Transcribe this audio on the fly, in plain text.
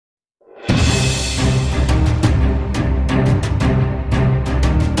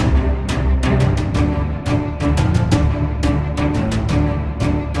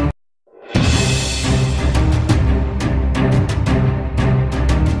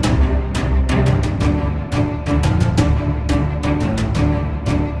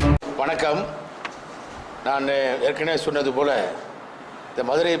நான் ஏற்கனவே சொன்னது போல் இந்த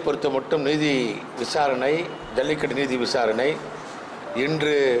மதுரையை பொறுத்த மட்டும் நீதி விசாரணை, ஜல்லிக்கட்டு நீதி விசாரணை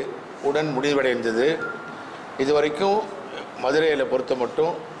இன்று உடன் முடிவடைந்தது. இதுவரைக்கும் மதுரையில் பொறுத்த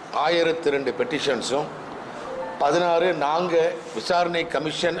மட்டும் 1002 பெட்டிஷன்ஸும் 16 நாங்கள் விசாரணை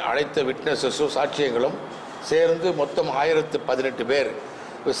கமிஷன் அழைத்த விட்னஸஸும் சாட்சியங்களும் சேர்ந்து மொத்தம் 1018 பேர்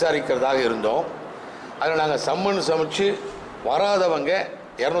விசாரிக்கிறதாக இருந்தோம். அதில் நாங்கள் சம்மன் சமைச்சு வராதவங்க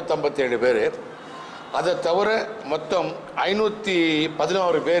 257 பேர். அதை தவிர மொத்தம்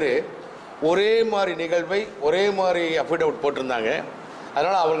 516 பேர் ஒரே மாதிரி நிகழ்வை ஒரே மாதிரி அஃபிடவிட் போட்டிருந்தாங்க.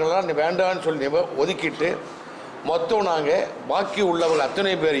 அதனால் அவங்களெல்லாம் வேண்டான்னு சொல்லி ஒதுக்கிட்டு மொத்தம் நாங்கள் பாக்கி உள்ளவர்கள்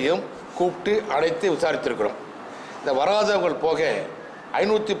அத்தனை பேரையும் கூப்பிட்டு அழைத்து விசாரித்திருக்கிறோம். இந்த வராதவர்கள் போக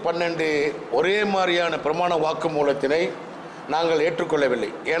 512 ஒரே மாதிரியான பிரமாண வாக்குமூலத்தினை நாங்கள்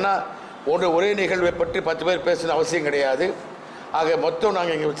ஏற்றுக்கொள்ளவில்லை. ஏன்னா ஒரே நிகழ்வை பற்றி 10 பேர் பேசின அவசியம் கிடையாது. ஆக மொத்தம்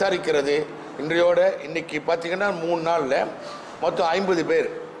நாங்கள் இங்கே விசாரிக்கிறது இன்றையோடு இன்றைக்கி பார்த்திங்கன்னா 3 நாளில் மொத்தம் 50 பேர்.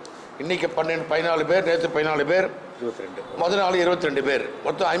 இன்றைக்கி 14 பேர், நேற்று 14 பேர், 22, முதல் நாள் 22 பேர்,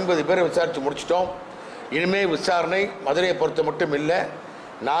 மொத்தம் 50 பேரை விசாரித்து முடிச்சிட்டோம். இனிமேல் விசாரணை மதுரையை பொறுத்த மட்டும் இல்லை,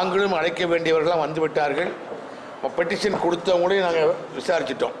 நாங்களும் அழைக்க வேண்டியவர்களாம் வந்து விட்டார்கள். பெட்டிஷன் கொடுத்தவங்களையும் நாங்கள்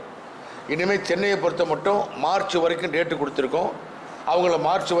விசாரிச்சிட்டோம். இனிமேல் சென்னையை பொறுத்த மட்டும் மார்ச் வரைக்கும் டேட்டு கொடுத்துருக்கோம். அவங்கள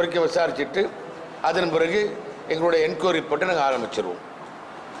மார்ச் வரைக்கும் விசாரிச்சுட்டு அதன் பிறகு எங்களுடைய என்கொயரி போட்டு நாங்கள் ஆரம்பிச்சிருவோம்.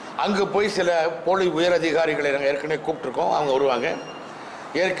 அங்கே போய் சில போலீஸ் உயர் அதிகாரிகளை நாங்கள் ஏற்கனவே கூப்பிட்ருக்கோம், அவங்க வருவாங்க.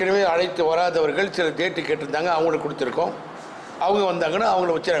 ஏற்கனவே அழைத்து வராதவர்கள் சில டேட்டு கேட்டிருந்தாங்க, அவங்களுக்கு கொடுத்துருக்கோம். அவங்க வந்தாங்கன்னா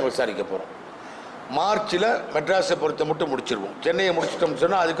அவங்கள வச்சு நாங்கள் விசாரிக்க போகிறோம். மார்ச்சில் மெட்ராஸை பொறுத்த மட்டும் முடிச்சிருவோம். சென்னையை முடிச்சிட்டோம்னு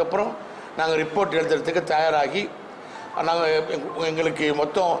சொன்னால் அதுக்கப்புறம் நாங்கள் ரிப்போர்ட் எழுதுறதுக்கு தயாராகி நாங்கள் எங்களுக்கு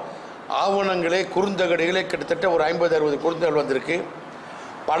மொத்தம் ஆவணங்களே குறுந்தகடுகளே கிட்டத்தட்ட ஒரு 50-60 குறுந்தகடு வந்திருக்கு.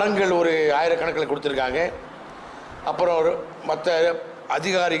 படங்கள் ஒரு 1000 கணக்கில் கொடுத்துருக்காங்க. அப்புறம் ஒரு மற்ற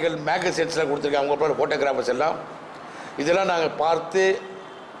அதிகாரிகள் மேகசின்ஸ்லாம் கொடுத்துருக்காங்க, அவங்களோட ஃபோட்டோகிராஃபர்ஸ் எல்லாம். இதெல்லாம் நாங்கள் பார்த்து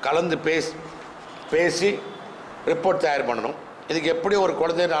கலந்து பேசி ரிப்போர்ட் தயார் பண்ணணும். இதுக்கு எப்படி ஒரு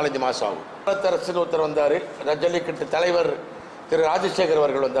குழந்தை 4-5 மாதம் ஆகும். அரசுன்னு ஒருத்தர் வந்தார், ஜல்லிக்கட்டு தலைவர் திரு ராஜசேகர்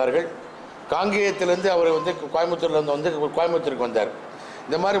அவர்கள் வந்தார்கள். காங்கேயத்திலேருந்து அவர் கோயம்புத்தூர்லேருந்து கோயம்புத்தூருக்கு வந்தார்.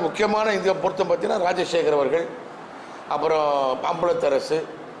 இந்த மாதிரி முக்கியமான இந்திய பொறுத்த பார்த்தீங்கன்னா ராஜசேகர் அவர்கள், அப்புறம் அம்பலத்தரசு,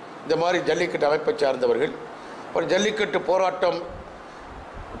 இந்த மாதிரி ஜல்லிக்கட்டு அமைப்பை சார்ந்தவர்கள். அப்புறம் ஜல்லிக்கட்டு போராட்டம்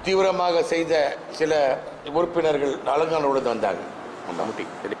தீவிரமாக செய்த சில உறுப்பினர்கள் அலங்காநல்லூர்லேருந்து வந்தாங்க.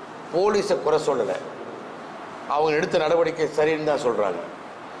 போலீஸை குறை சொல்லலை, அவங்க எடுத்த நடவடிக்கை சரின்னு தான் சொல்கிறாங்க.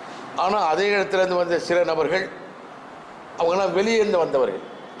 ஆனால் அதே இடத்துலேருந்து வந்த சில நபர்கள் அவங்களாம் வெளியேருந்து வந்தவர்கள்.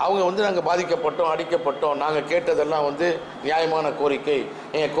 அவங்க நாங்கள் பாதிக்கப்பட்டோம், அடிக்கப்பட்டோம், நாங்கள் கேட்டதெல்லாம் நியாயமான கோரிக்கை,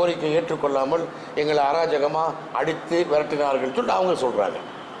 எங்கள் கோரிக்கை ஏற்றுக்கொள்ளாமல் எங்களை அராஜகமாக அடித்து விரட்டினார்கள் சொல்லிட்டு அவங்க சொல்கிறாங்க.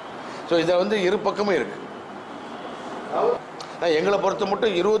 ஸோ இதை இரு பக்கமும் இருக்குது. எங்களை பொறுத்த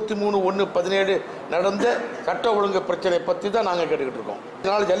மட்டும் 23/1/17 நடந்த சட்ட ஒழுங்கு பிரச்சனை பற்றி தான் நாங்கள் கேட்டுக்கிட்டு இருக்கோம்.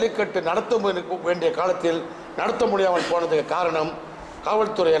 இதனால் ஜல்லிக்கட்டு நடத்த வேண்டிய காலத்தில் நடத்த முடியாமல் போனதுக்கு காரணம்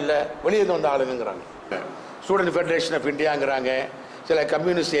காவல்துறை அல்ல, வெளியே வந்த ஆளுங்கிறாங்க. ஸ்டூடெண்ட் ஃபெடரேஷன் ஆஃப் இந்தியாங்கிறாங்க, சில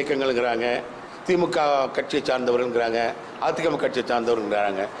கம்யூனிஸ்ட் இயக்கங்கள்ங்கிறாங்க, திமுக கட்சியை சார்ந்தவர்கள்ங்கிறாங்க, அதிமுக கட்சியை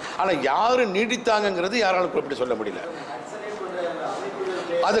சார்ந்தவர்கள்ங்கிறாங்க. ஆனால் யார் நீடித்தாங்கிறது யாராலும் குறிப்பிட்டு சொல்ல முடியல.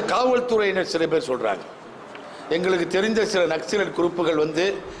 அது காவல்துறையினர் சில பேர் சொல்கிறாங்க. எங்களுக்கு தெரிந்த சில நக்சலைட் குரூப்புகள்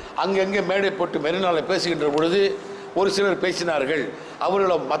அங்கங்கே மேடை போட்டு மெரினாவில் பேசுகின்ற பொழுது ஒரு சிலர் பேசினார்கள்.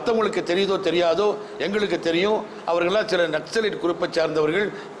 அவர்களை மற்றவங்களுக்கு தெரியுதோ தெரியாதோ எங்களுக்கு தெரியும். அவர்களாம் சில நக்சலைட் குரூப்பை சார்ந்தவர்கள்,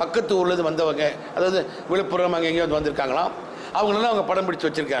 பக்கத்து ஊர்லேருந்து வந்தவங்க, அதாவது விழுப்புரம் அங்கே எங்கேயோ வந்திருக்காங்களாம். அவங்களெல்லாம் அவங்க படம் பிடிச்சி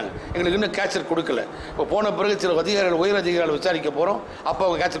வச்சுருக்காங்க. எங்களுக்கு இன்னும் கேட்சர் கொடுக்கல. இப்போ போன பிறகு சில அதிகாரிகள் உயர் அதிகாரிகள் விசாரிக்க போகிறோம், அப்போ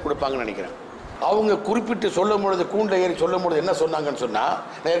அவங்க கேட்சர் கொடுப்பாங்கன்னு நினைக்கிறேன். அவங்க குறிப்பிட்டு சொல்லும் பொழுது, கூண்டில் ஏறி சொல்லும் பொழுது என்ன சொன்னாங்கன்னு சொன்னால்,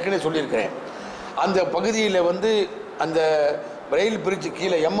 நான் ஏற்கனவே சொல்லியிருக்கிறேன், அந்த பகுதியில் அந்த ரயில் பிரிட்ஜு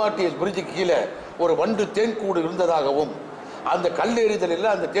கீழே, எம்ஆர்டிஎஸ் பிரிட்ஜுக்கு கீழே ஒரு வண்டு தேன்கூடு இருந்ததாகவும், அந்த கல்லெறிதலில்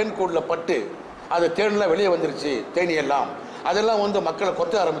அந்த தேன்கூடில் பட்டு அந்த தேன்லாம் வெளியே வந்துருச்சு, தேனியெல்லாம் அதெல்லாம் மக்களை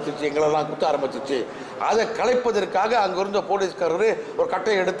கொத்த ஆரம்பிச்சிருச்சு, எங்களெல்லாம் குத்த ஆரம்பிச்சிருச்சு. அதை கலைப்பதற்காக அங்கே இருந்த போலீஸ்காரர் ஒரு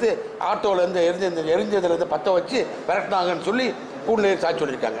கட்டையை எடுத்து ஆட்டோவிலேருந்து எரிஞ்சதுலேருந்து பற்ற வச்சு விரட்டினாங்கன்னு சொல்லி கூண்டில் சாட்சி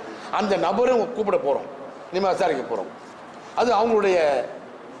சொல்லியிருக்காங்க. அந்த நபரும் கூப்பிட போகிறோம், இனிமேல் விசாரிக்க போகிறோம். அது அவங்களுடைய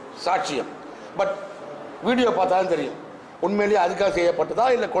சாட்சியம். பட் வீடியோ பார்த்தா தான் தெரியும் உண்மையிலேயே அதுக்காக செய்யப்பட்டதா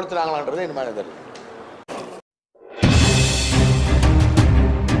இல்லை கொளுத்துனாங்களான்றது இனிமேல் தெரியும்.